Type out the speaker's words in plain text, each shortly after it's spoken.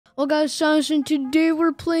Well guys, and today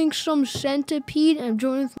we're playing some Centipede. I'm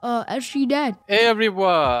joined with SG Dad. Hey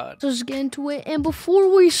everyone! So let's get into it. And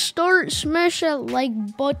before we start, smash that like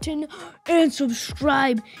button and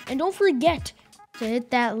subscribe. And don't forget to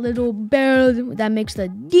hit that little bell that makes the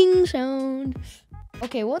ding sound.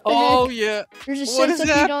 Okay, what the heck? Oh yeah. There's a What is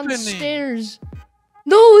Centipede on the happening? stairs.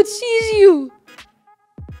 No, it sees you.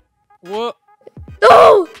 What?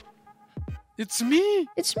 No! It's me!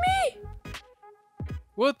 It's me!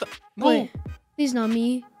 What the? No! Wait, please not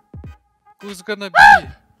me. Who's gonna be?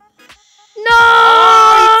 No!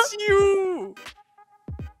 Oh, it's you!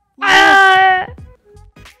 Ah!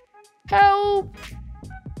 Help!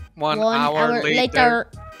 One hour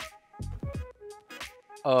later.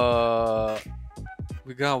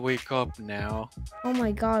 We gotta wake up now. Oh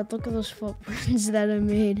my god, look at those footprints that I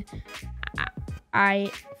made.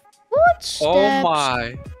 Footsteps. Oh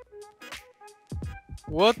my!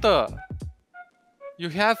 What the? You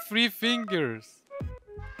have 3 fingers.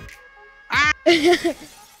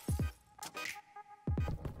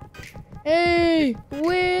 Hey,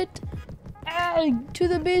 wait! Hey, to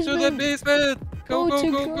the basement! To the basement!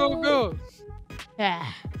 Go!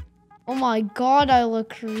 Ah. Oh my god, I look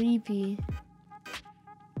creepy.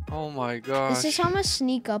 Oh my gosh. This is how I'm gonna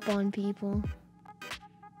sneak up on people.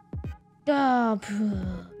 Ah,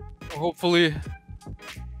 Hopefully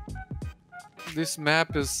this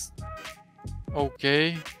map is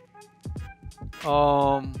okay.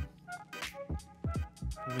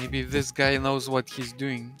 Maybe this guy knows what he's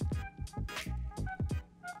doing.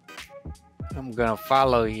 I'm gonna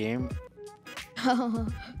follow him. oh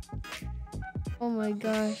my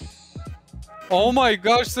gosh. Oh my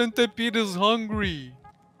gosh, Centipede is hungry.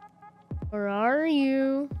 Where are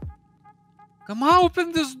you? Come on,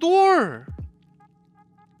 open this door.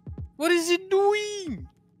 What is he doing?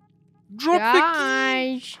 Drop the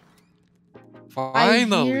key.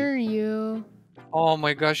 Finally. I hear you. Oh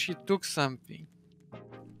my gosh, he took something.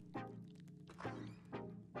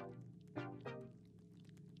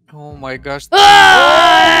 Oh my gosh.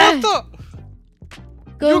 Ah! Oh, what the?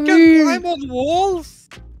 Come you here. can climb on walls?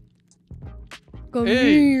 Come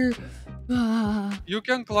Hey. here. Ah. You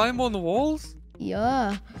can climb on walls?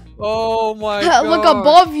 Yeah. Oh my god. Look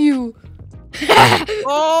above you.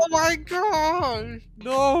 Oh my gosh.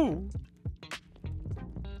 No.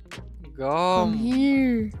 Come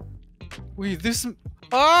here. Wait, this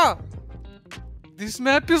map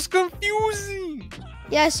is confusing.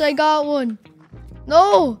 Yes, I got one.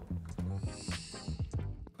 No.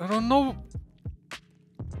 I don't know.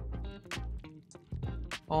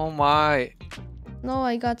 Oh my. No,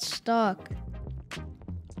 I got stuck.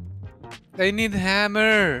 I need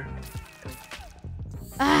hammer.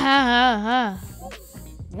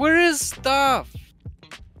 Where is stuff?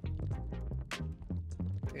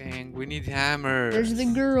 Dang, we need hammer. There's the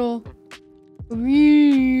girl. Come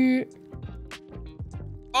here.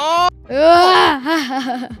 Oh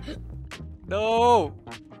Ah! no.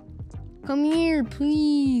 Come here,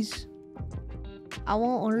 please. I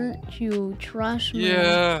won't hurt you. Trust me.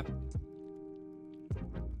 Yeah.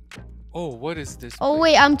 Oh, what is this? Oh,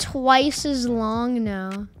 wait, I'm twice as long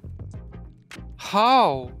now.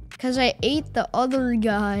 How? Because I ate the other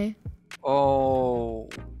guy. Oh.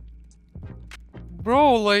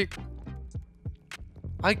 Bro, like,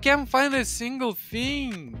 I can't find a single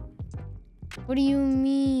thing. What do you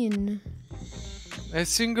mean? A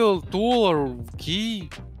single tool or key.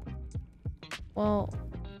 Well,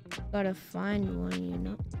 gotta find one, you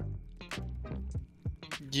know.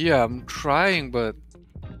 Yeah, I'm trying, but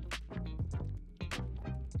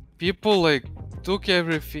people like took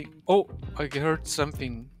everything. Oh, I heard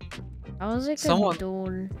something. I was like Someone- a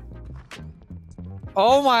door.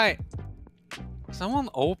 Oh my! Someone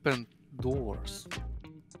opened doors.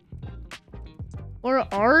 Where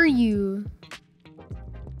are you?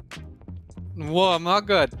 Well, I'm not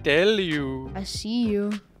gonna tell you. I see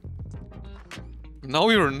you. No,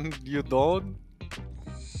 you don't.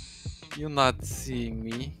 You're not seeing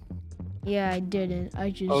me. Yeah, I didn't.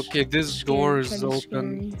 I just. Okay, this scared, door is kinda open.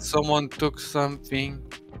 scary. Someone took something.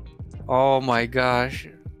 Oh my gosh.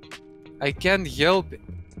 I can't help it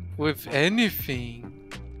with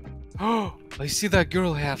anything. Oh, I see that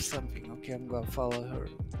girl have something. Okay, I'm gonna follow her.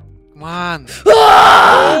 Come on.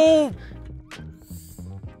 Oh!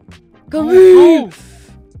 Come Oh, here! no.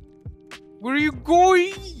 Where are you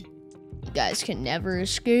going? You guys can never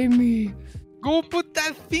escape me. Go put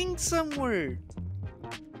that thing somewhere.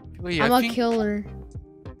 Wait, I'm I a think killer.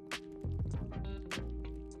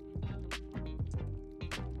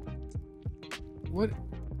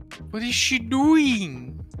 What is she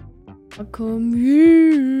doing? Come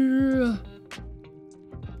here.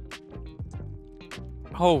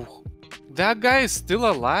 Oh, that guy is still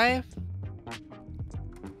alive?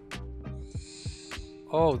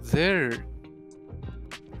 Oh, there.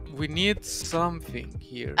 We need something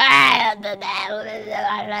here. What did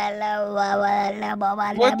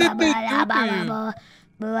they do to you?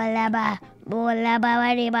 Oh,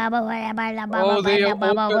 they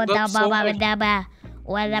opened up so much places.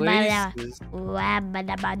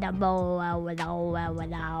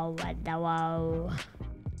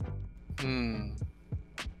 Hmm.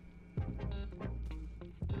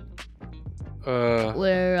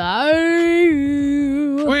 Where are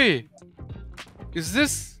you? Wait. Is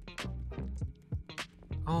this?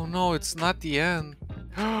 Oh no, it's not the end.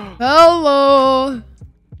 Hello.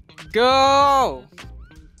 Go!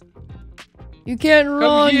 You can't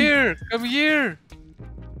run. Come here! Come here!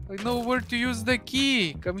 I know where to use the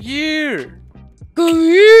key. Come here! Come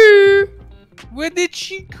here. Where did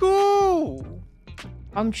she go?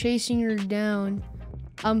 I'm chasing her down.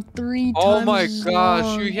 I'm 3 times Oh my gosh!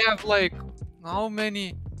 long. You have like how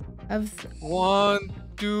many? I've 1,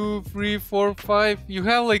 2, 3, 4, 5. You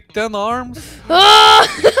have like 10 arms?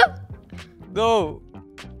 No.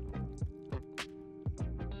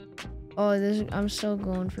 Oh, this I'm still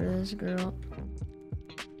going for this girl.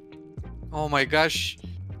 Oh my gosh.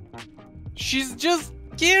 She's just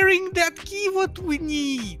carrying that key what we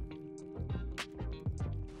need.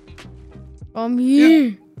 I'm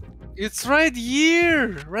here. It's right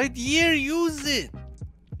here. Right here. Use it.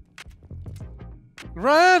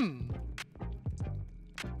 Run.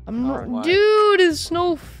 Dude, it's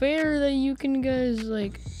no fair that you can guys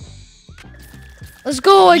like. Let's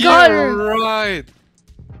go. I got her. Right.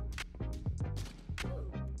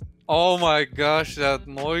 Oh my gosh, that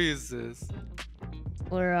noises.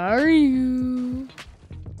 Where are you?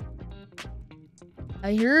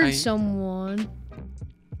 I heard someone.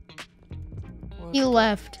 What He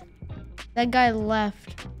left. That guy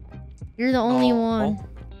left. You're the only one.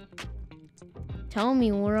 Tell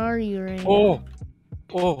me, where are you right now?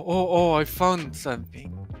 Oh, I found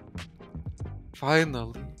something.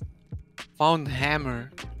 Finally. Found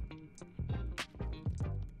hammer.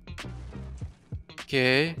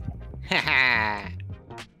 Okay. Haha.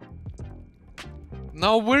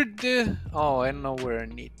 Now where the... Oh, I know where I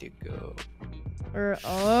need to go. Where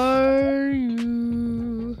are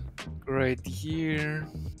you? Right here.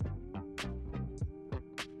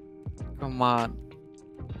 Come on.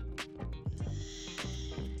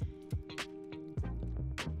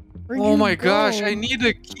 Where'd Oh you my gosh, go? I need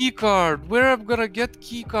a key card. Where am I gonna get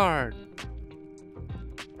key card?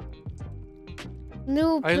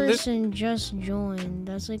 New person just joined.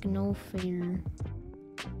 That's like no fair.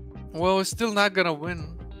 Well, it's still not gonna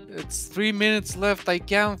win. It's 3 minutes left. I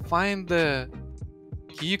can't find the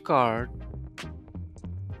key card.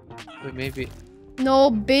 Wait, maybe.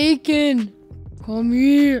 No bacon. Come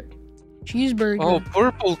here. Cheeseburger. Oh,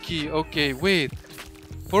 purple key. Okay, wait.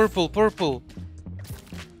 Purple.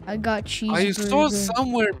 I got cheeseburger. I saw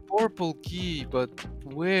somewhere purple key, but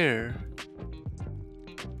where?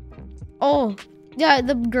 Oh, yeah,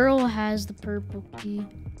 the girl has the purple key.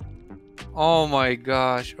 Oh my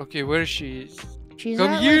gosh. Okay, where she is? She's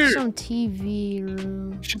Come at here. like some TV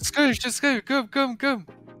room. She's come.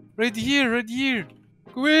 Right here.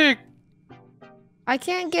 Quick. I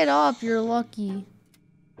can't get up. You're lucky.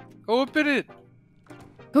 Open it.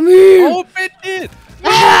 Come here. Open it.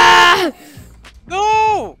 Ah!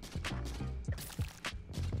 No.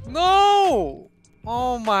 No.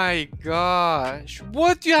 Oh my gosh.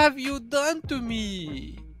 What have you done to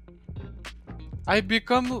me? I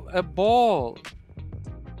become a ball.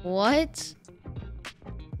 What?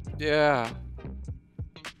 Yeah.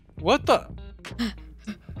 What the?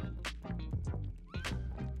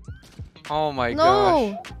 Oh my gosh.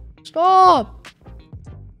 No. Stop.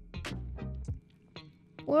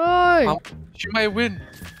 Why? She might win.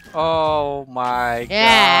 Oh my god.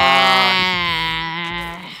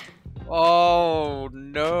 Yeah. Oh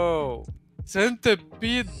no.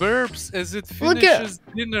 Centipede burps as it finishes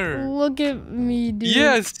dinner. Look at me, dude.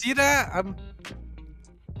 Yeah, see that?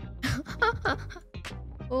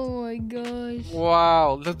 Oh my gosh.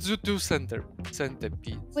 Wow. Let's do 2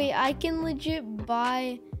 centipedes. Wait, I can legit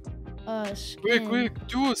buy skin. Quick.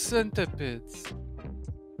 2 centipedes.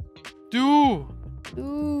 2.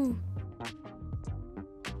 Ooh.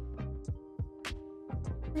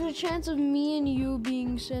 There's a chance of me and you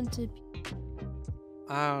being centipede.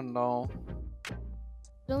 I don't know.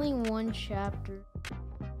 There's only 1 chapter.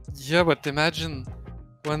 Yeah, but imagine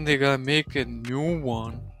when they gonna make a new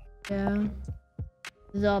one. Yeah.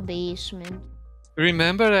 The basement.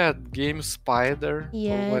 Remember that game Spider?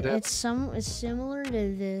 Yeah, it's similar to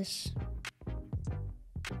this.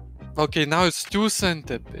 Okay, now it's 2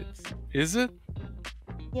 centipedes. Is it?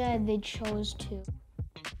 Yeah, they chose 2.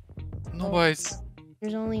 No, Oh. but it's...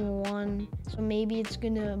 There's only 1, so maybe it's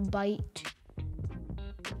gonna bite.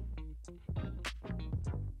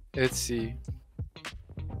 Let's see.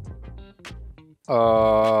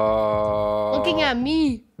 Looking at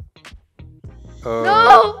me. No!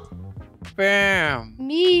 No! Bam!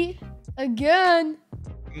 Me again.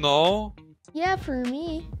 No? Yeah, for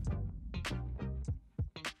me.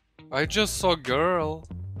 I just saw girl.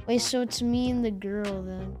 Wait, so it's me and the girl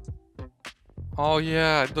then. Oh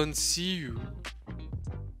yeah, I don't see you.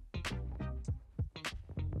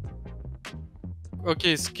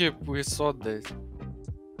 Okay, skip, we saw this.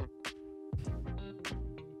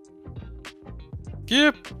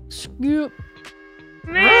 Skip! Skip.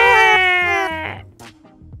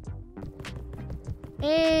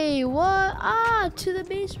 Hey, what? Ah, to the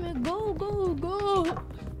basement. Go, go, go.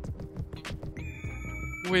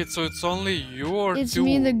 Wait, so it's only you or It's 2?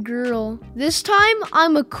 me and the girl. This time,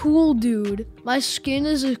 I'm a cool dude. My skin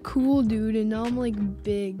is a cool dude, and now I'm like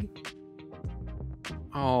big.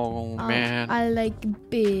 Oh man. I like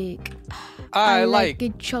big. I like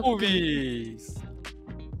it chunky. movies.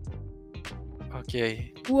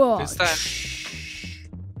 Okay. Whoa.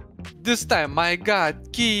 This time I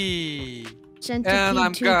got key. Centipede And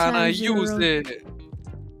I'm 2 gonna times in a use row. it.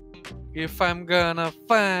 If I'm gonna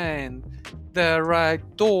find the right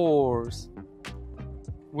doors.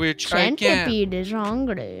 Which I can. Centipede is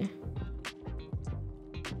hungry.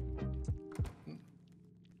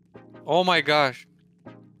 Oh my gosh.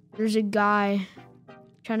 There's a guy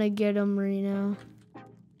trying to get him right now.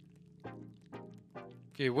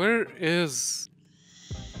 Okay, where is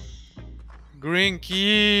green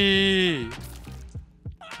key?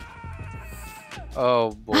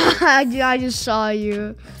 Oh boy. I just saw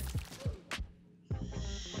you.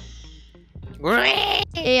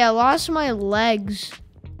 Hey, I lost my legs.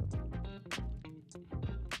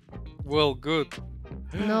 Well, good.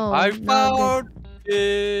 No, I not found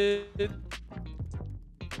it.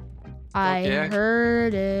 I Okay.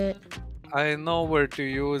 heard it. I know where to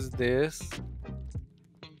use this.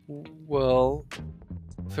 Well,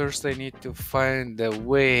 first I need to find the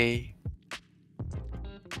way.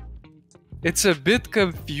 It's a bit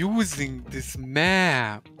confusing, this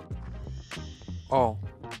map. Oh,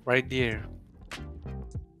 right there.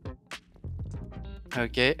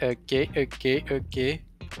 Okay. Where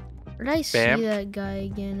did I see Bam. that guy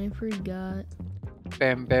again? I forgot.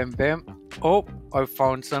 Bam, bam, bam. Oh, I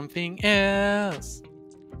found something else.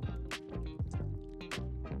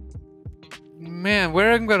 Man,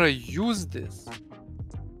 where I'm gonna use this?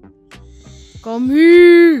 Come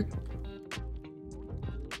here!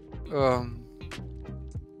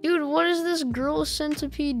 Dude, what is this girl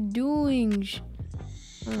centipede doing?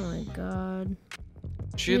 Oh my god.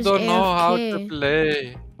 She Who's don't know how to AFK?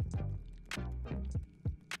 play.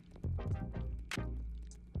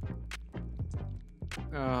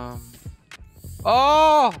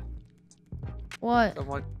 Oh! What?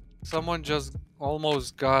 Someone just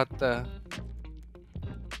almost got the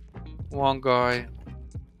one guy.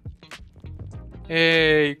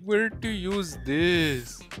 Hey, where to use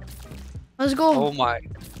this? Let's go. Oh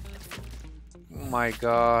my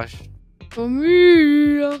gosh. Come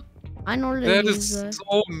here. I know where to That use is that.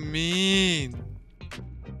 so mean.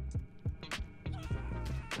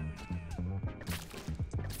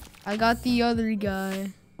 I got the other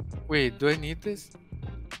guy. Wait, do I need this?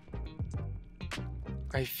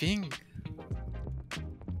 I think.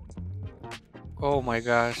 Oh my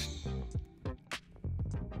gosh.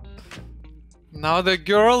 Now the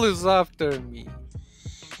girl is after me.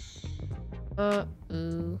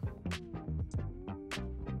 Uh-oh.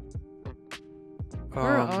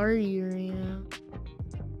 Where are you right now?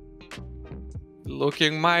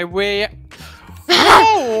 Looking my way.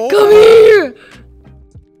 Come here!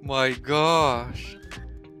 My gosh.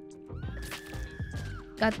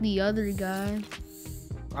 Got the other guy.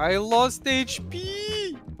 I lost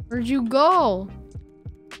HP. Where'd you go?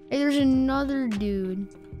 Hey, there's another dude.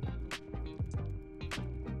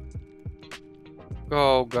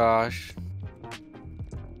 Oh gosh.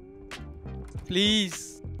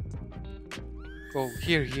 Please. Go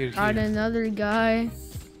here. Got another guy.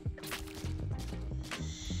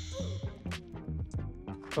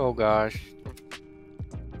 Oh gosh.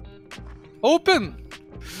 Open!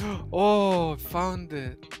 Oh, found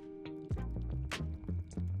it.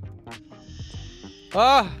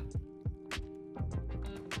 Ah!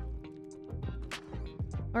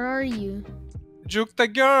 Where are you? Juke the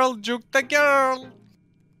girl! Juke the girl!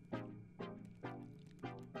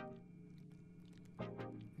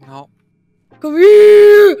 No. Come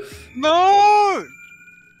here! No!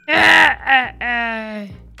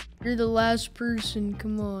 You're the last person.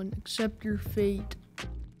 Come on, accept your fate.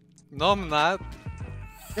 No, I'm not.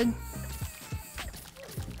 Then-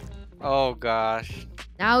 Oh gosh.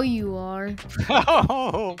 Now you are.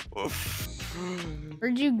 Oh.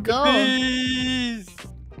 Where'd you go? Please.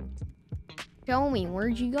 Tell me,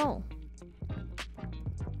 where'd you go?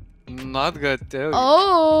 Not gonna tell you.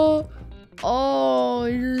 Oh, oh,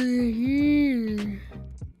 you're here.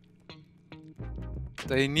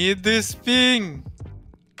 I need this thing.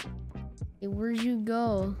 Hey, where'd you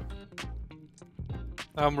go?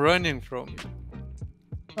 I'm running from you.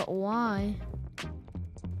 But why?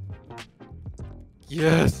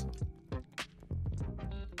 Yes.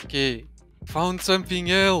 Okay. Found something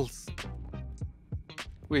else.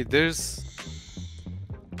 Wait, there's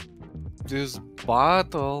this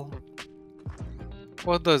bottle.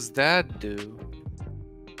 What does that do?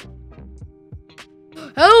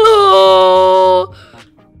 Hello!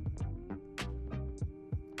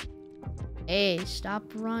 Hey, stop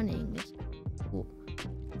running. Cool.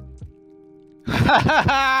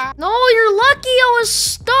 No, you're lucky I was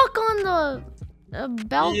stuck on the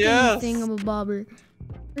balcony Yes. thingamabobber.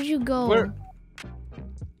 Where'd you go? Where?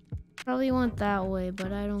 Probably went that way,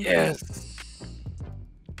 but I don't Yes.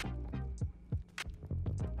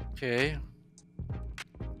 Okay.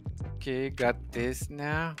 Okay, got this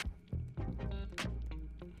now.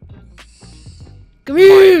 Come Oh my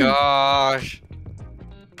here! gosh.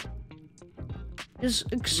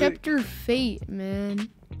 Just accept your fate, man.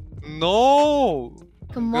 No.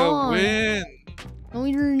 Come Go on. win. No,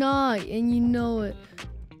 you're not, and you know it.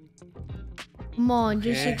 Come on,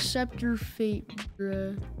 just Okay. accept your fate,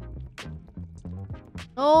 bruh.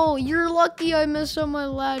 Oh, you're lucky I messed up my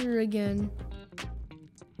ladder again.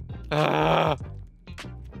 Ah.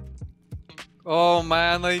 Oh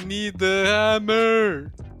man, I need the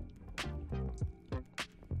hammer.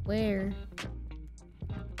 Where?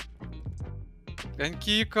 And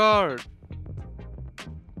key card.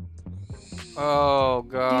 Oh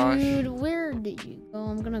gosh. Dude, where did you go?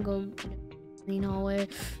 I'm gonna go green hallway.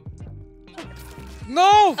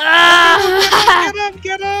 No! Ah! Get up,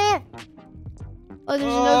 get up! Oh,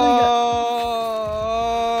 there's another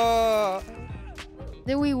Oh, guy.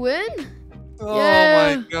 Did we win? oh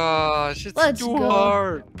Yeah. my gosh, it's Let's too go.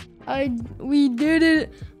 hard. We did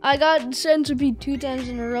it. I got Centipede 2 times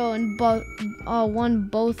in a row and won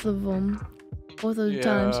both of them. Both of the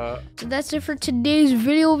times. So that's it for today's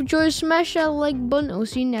video. Enjoy, smash that like button. I'll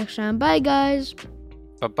see you next time. Bye, guys.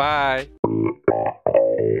 Bye-bye.